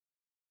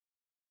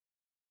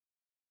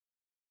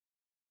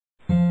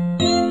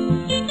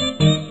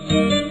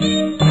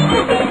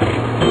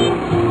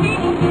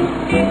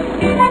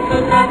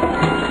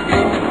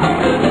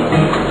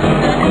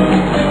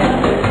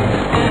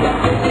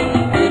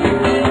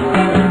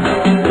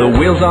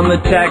wheels on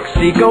the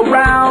taxi go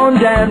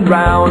round and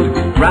round,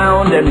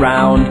 round and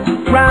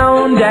round,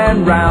 round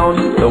and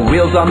round. The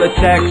wheels on the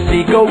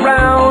taxi go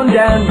round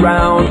and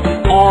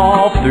round,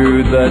 all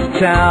through the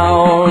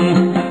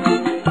town.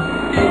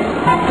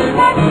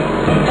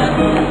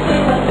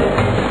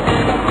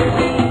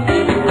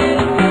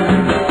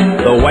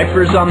 The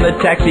wipers on the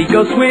taxi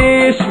go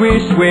swish,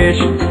 swish, swish,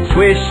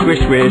 swish, swish,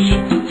 swish,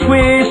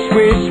 swish,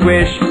 swish,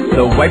 swish.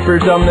 The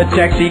wipers on the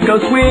taxi go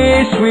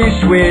swish,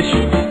 swish, swish,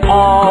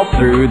 all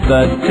through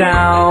the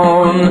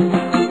town.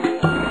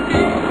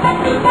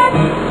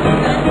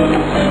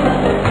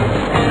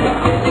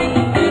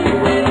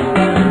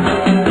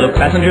 The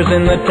passengers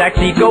in the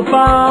taxi go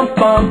bump,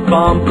 bump,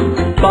 bump,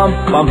 bump,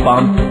 bump,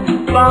 bump,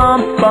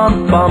 bump,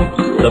 bump, bump.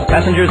 The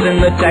passengers in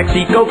the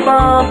taxi go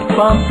bump,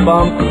 bump,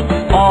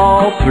 bump,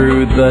 all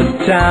through the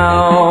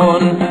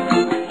town.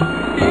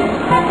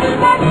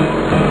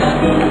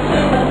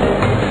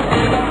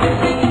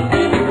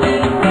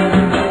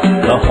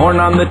 The horn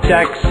on the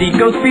taxi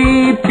goes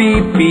beep,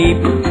 beep, beep,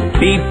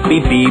 beep,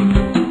 beep, beep,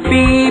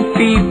 beep,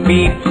 beep,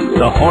 beep.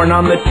 The horn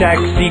on the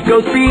taxi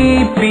goes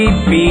beep,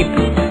 beep, beep,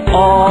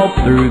 all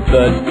through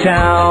the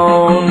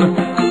town.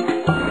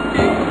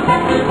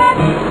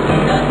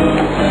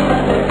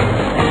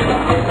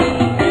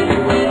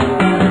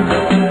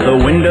 The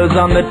windows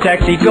on the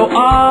taxi go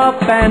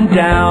up and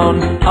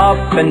down,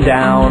 up and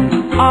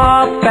down,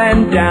 up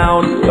and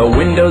down. The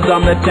windows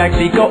on the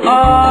taxi go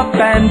up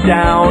and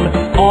down,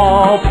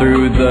 all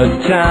through the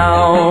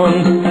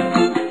town.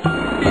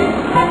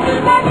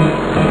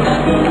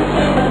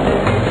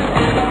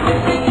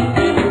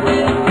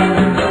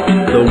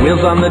 The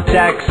wheels on the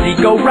taxi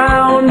go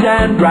round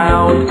and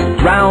round,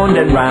 round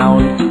and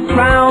round,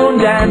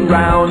 round and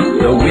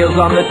round. The wheels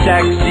on the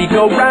taxi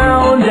go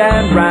round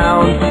and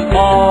round,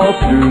 all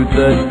through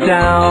the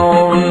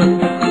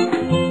town.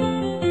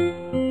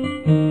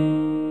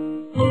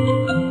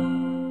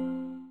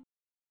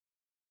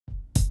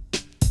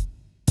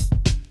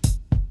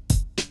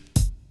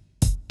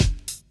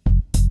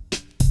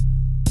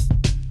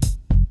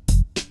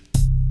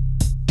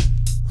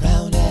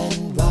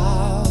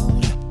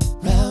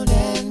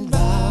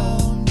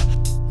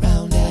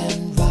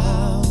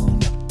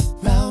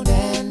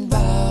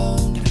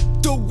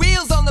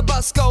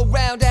 Go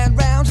round and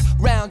round,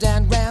 round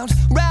and round,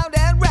 round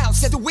and round.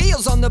 Said the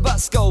wheels on the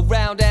bus go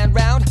round and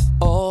round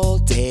all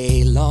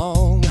day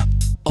long,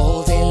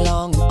 all day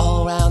long and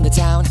all round the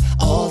town,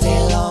 all day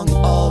long and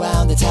all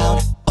round the town,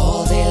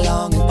 all day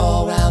long and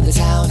all round the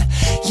town.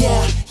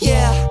 Yeah,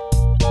 yeah.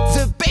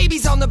 The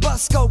babies on the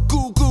bus go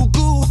goo goo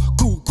goo,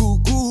 goo goo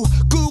goo,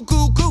 goo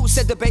goo goo.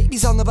 Said the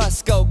babies on the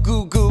bus go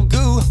goo goo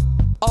goo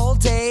all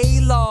day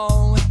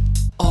long,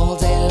 all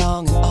day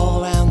long and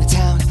all round the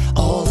town,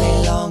 all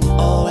day long and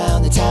all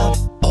round the town,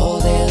 all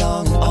day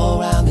long and all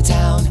round the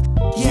town.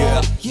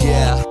 Yeah,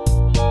 yeah.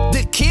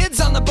 The kids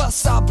on the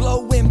bus are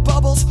blowing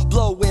bubbles,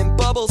 blowing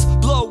bubbles,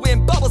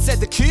 blowing bubbles. Said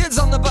the kids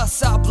on the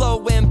bus are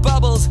blowing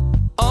bubbles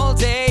all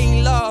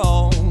day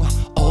long,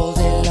 all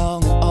day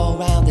long and all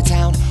round the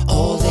town,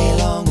 all day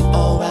long and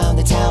all round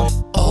the town,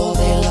 all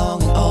day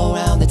long and all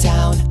round the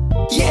town.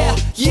 Yeah,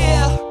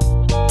 yeah.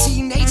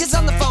 Teenagers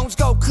on the phones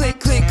go click,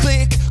 click,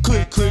 click,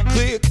 click, click,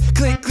 click,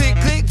 click, click,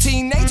 click.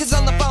 Teenagers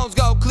on the phones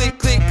go click,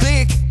 click,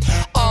 click,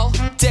 all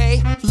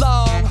day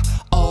long,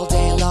 all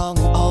day long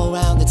and all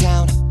round the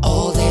town,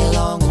 all day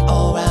long and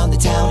all round the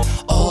town,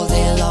 all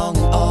day long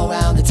and all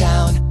round the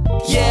town.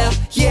 Yeah,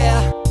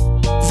 yeah.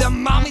 The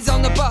mommies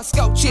on the bus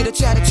go chitter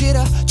chatter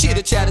chitter,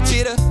 chitter chatter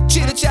chitter,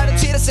 chitter chatter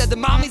chitter. Said the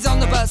mommies on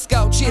the bus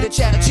go chitter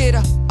chatter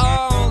chitter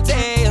all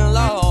day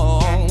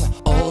long,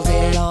 all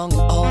day long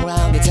and all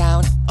round the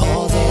town,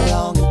 all day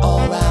long and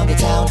all round the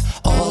town,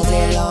 all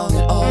day long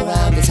and all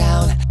round the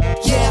town.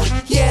 Yeah,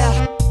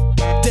 yeah.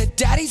 The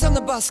daddies on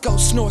the bus go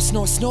snore,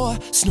 snore, snore,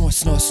 snore,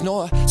 snore,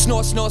 snore,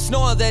 snore, snore,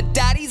 snore. The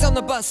daddies on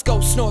the bus go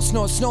snore,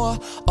 snore, snore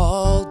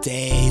all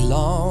day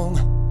long,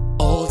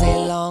 all day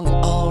long and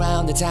all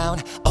round the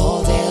town,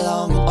 all day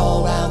long and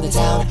all round the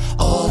town,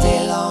 all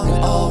day long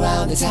and all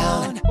round the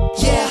town.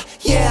 Yeah,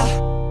 yeah.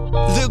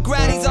 The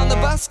grannies on the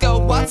bus go,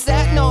 what's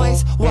that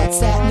noise? What's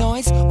that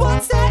noise?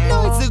 What's that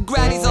noise? The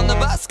grannies on the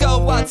bus go,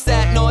 what's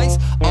that noise?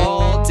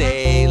 All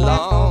day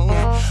long,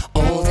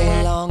 all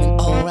day long and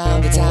all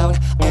round the town,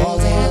 all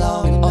day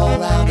long and all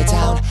round the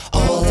town,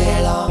 all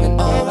day long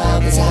and all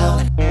round the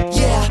town.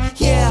 Yeah,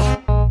 yeah.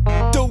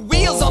 The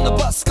wheels on the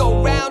bus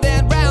go round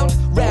and round,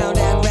 round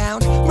and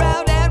round,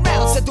 round and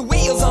round. Said the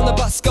wheels on the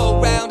bus go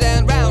round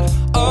and round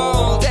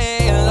all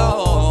day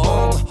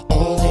long,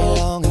 all day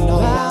long and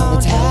all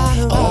round the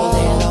town, all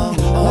day long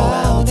and all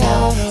round the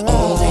town,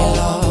 all day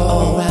long and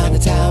all round the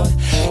town.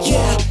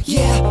 Yeah,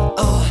 yeah.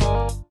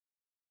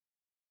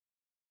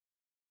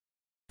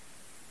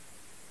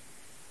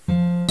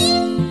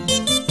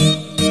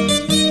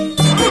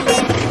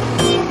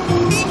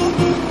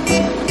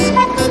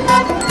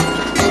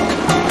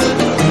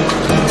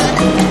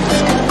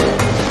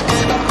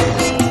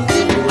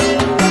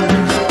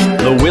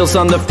 The wheels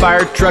on the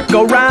fire truck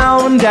go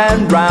round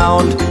and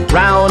round,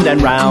 round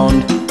and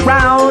round,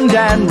 round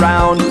and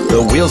round.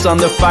 The wheels on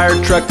the fire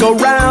truck go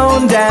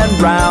round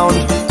and round,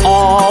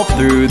 all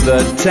through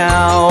the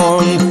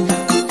town.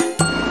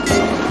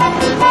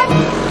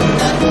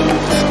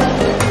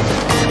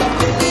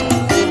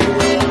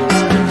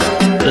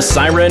 The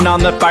siren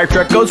on the fire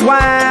truck goes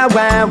wah,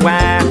 wah,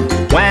 wah,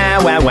 wah,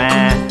 wah,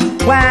 wah,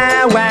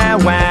 wah, wah,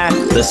 wah.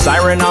 The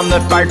siren on the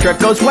fire truck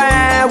goes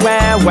wah,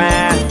 wah,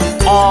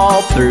 wah,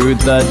 all through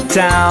the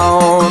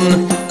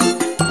town.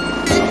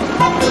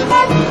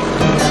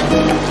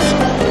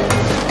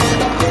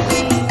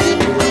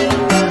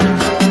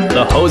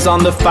 The hose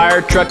on the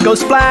fire truck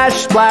goes splash,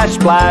 splash,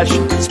 splash,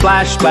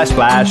 splash, splash,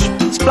 splash,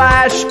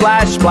 splash,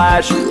 splash,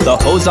 splash. The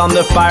hose on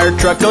the fire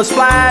truck goes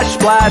splash,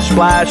 splash,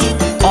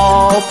 splash,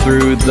 all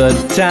through the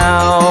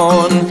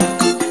town.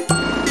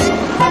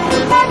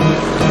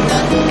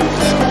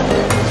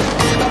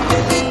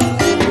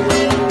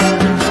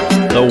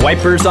 The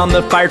wipers on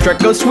the fire truck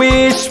go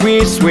swish,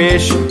 swish,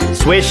 swish,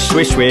 swish,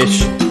 swish,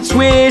 swish,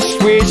 swish,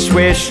 swish,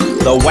 swish.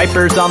 The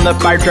wipers on the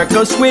fire truck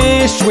go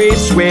swish,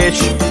 swish,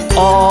 swish,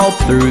 all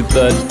through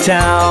the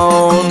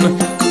town.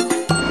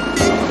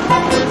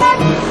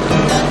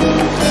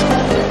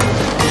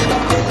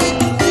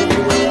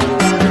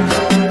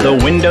 The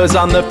windows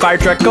on the fire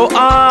truck go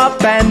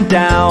up and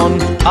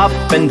down, up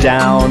and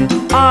down,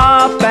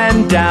 up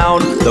and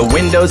down. The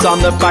windows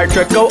on the fire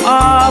truck go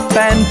up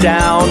and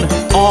down,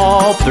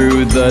 all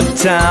through the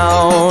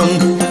town.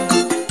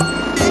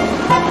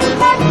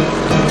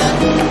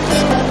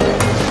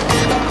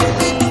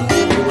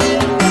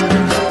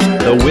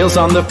 The wheels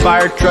on the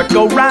fire truck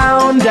go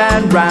round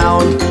and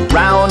round,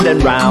 round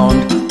and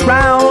round,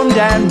 round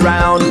and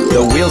round.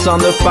 The wheels on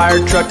the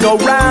fire truck go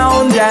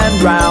round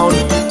and round,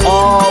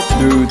 all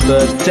through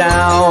the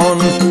town.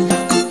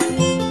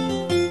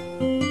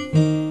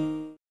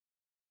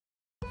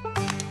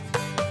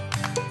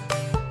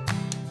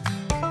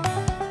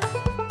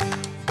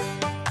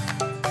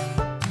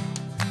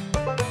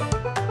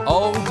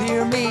 Oh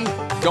dear me,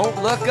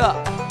 don't look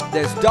up.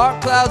 There's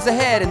dark clouds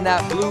ahead in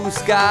that blue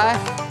sky.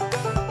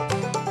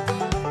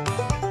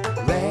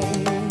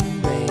 Rain,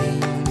 rain,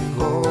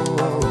 go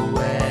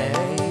away.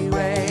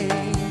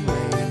 Rain,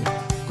 rain,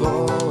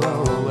 go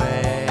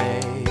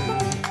away.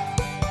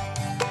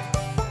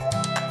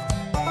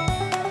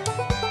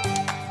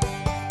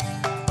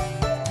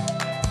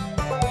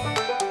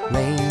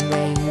 Rain,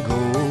 rain, go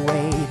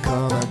away.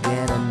 Come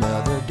again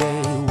another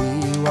day. We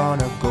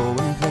wanna go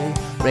and play.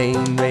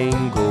 Rain,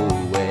 rain, go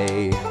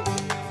away.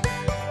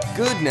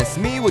 Goodness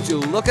me, would you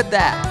look at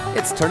that?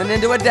 It's turning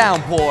into a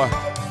downpour.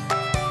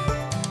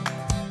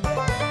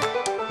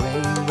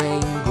 Rain,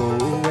 rain, go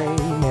away.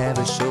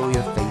 Never show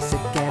your face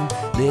again.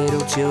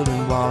 Little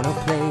children wanna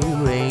play.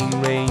 Rain,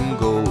 rain,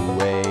 go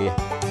away.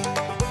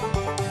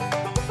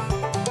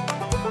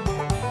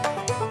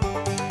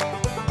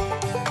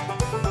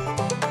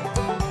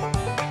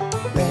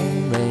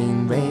 Rain,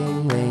 rain,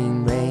 rain,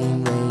 rain,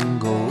 rain, rain,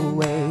 go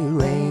away.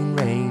 Rain,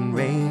 rain,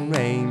 rain,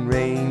 rain,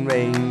 rain,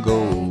 rain, go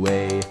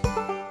away.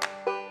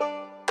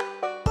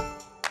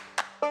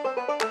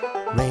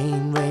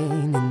 Rain,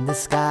 rain in the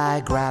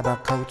sky, grab our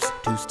coats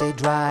to stay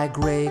dry.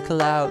 Gray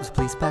clouds,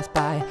 please pass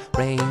by.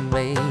 Rain,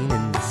 rain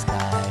in the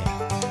sky.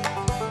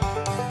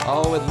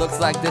 Oh, it looks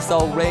like this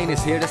old rain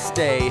is here to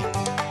stay.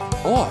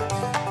 Or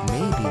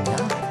maybe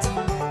not.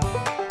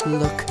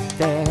 Look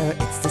there,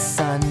 it's the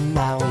sun.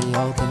 Now we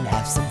all can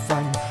have some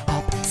fun.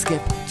 Hop,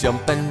 skip,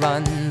 jump and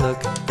run.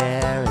 Look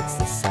there, it's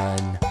the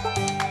sun.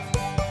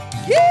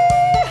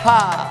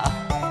 Yee-haw!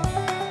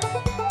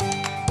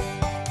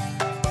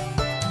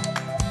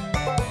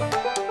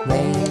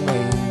 Rain,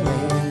 rain,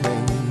 rain,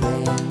 rain,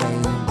 rain,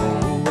 rain, go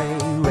away.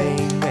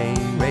 Rain,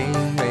 rain, rain,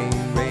 rain,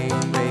 rain,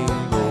 rain,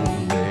 go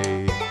away.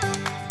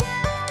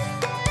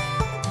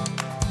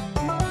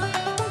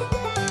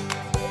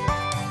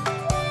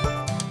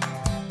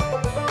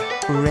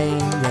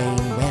 Rain,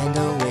 rain, went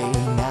away.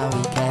 Now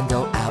we can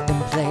go out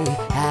and play,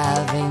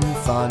 having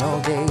fun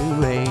all day.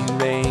 Rain,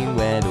 rain,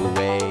 went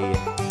away.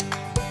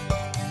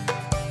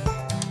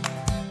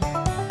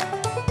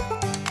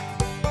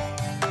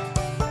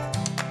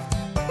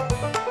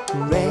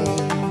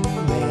 Rain,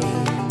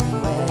 rain,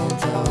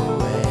 went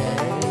away.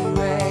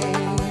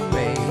 Rain,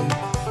 rain,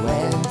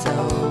 went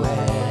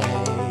away.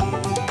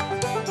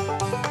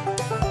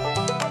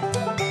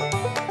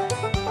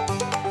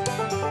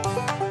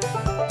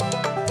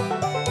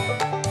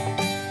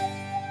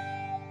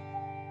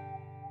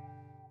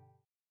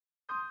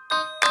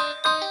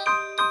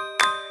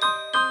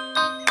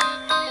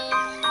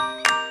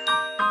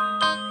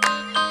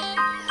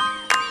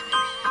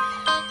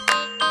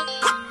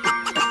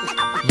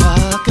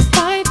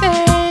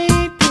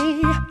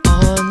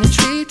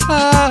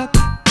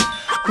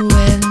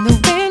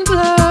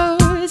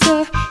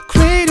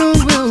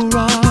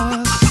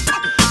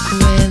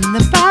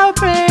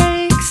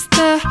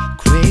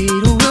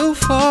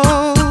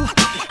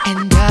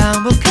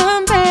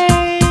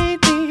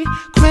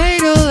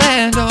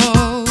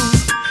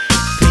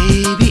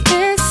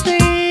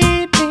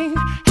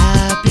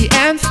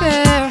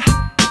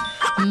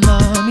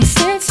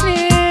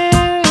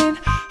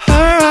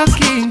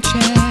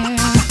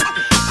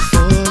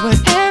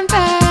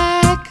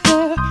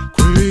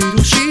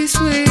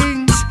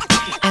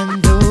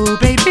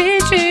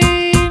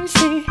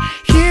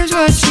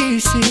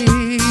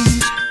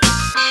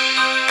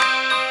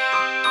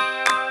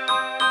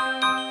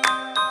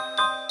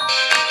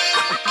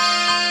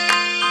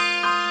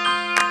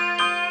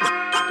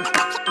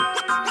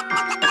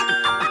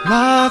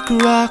 Rock,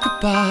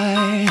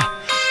 rock-a-bye,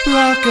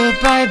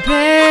 rock-a-bye,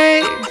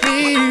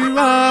 baby,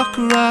 rock,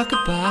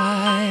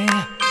 rock-a-bye.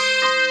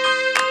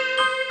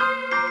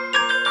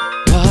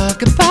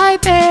 Rock-a-bye,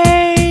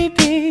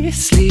 baby,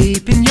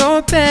 sleep in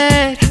your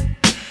bed.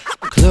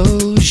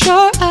 Close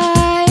your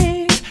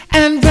eyes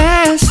and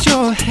rest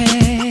your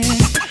head.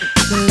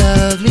 The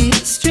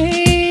loveliest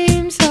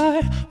dreams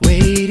are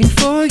waiting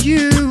for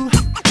you.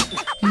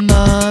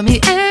 Mommy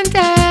and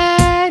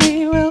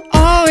Daddy will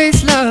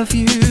always love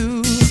you.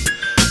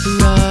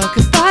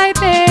 Rock-a-bye,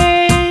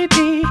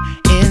 baby,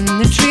 in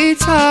the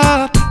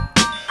treetop.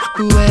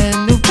 When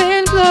the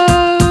wind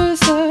blows,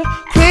 the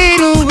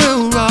cradle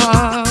will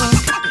rock.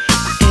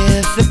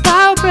 If the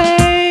bough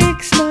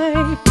breaks,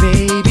 my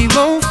baby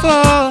won't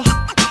fall,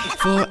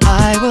 for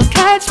I will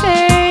catch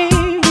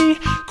baby,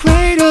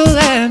 cradle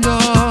and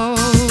all.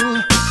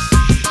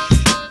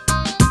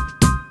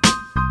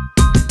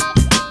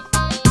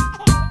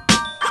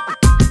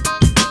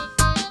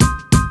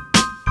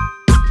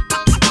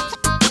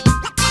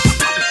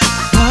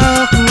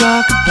 Rock,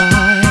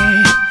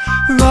 rock-a-bye,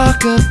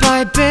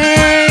 rock-a-bye,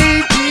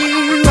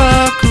 baby,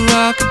 rock,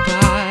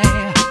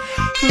 rock-a-bye,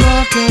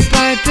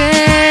 rock-a-bye,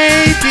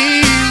 baby,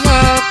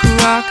 rock,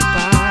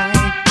 rock-a-bye,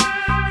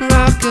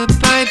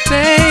 rock-a-bye,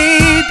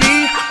 baby,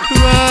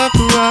 rock,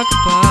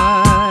 rock-a-bye.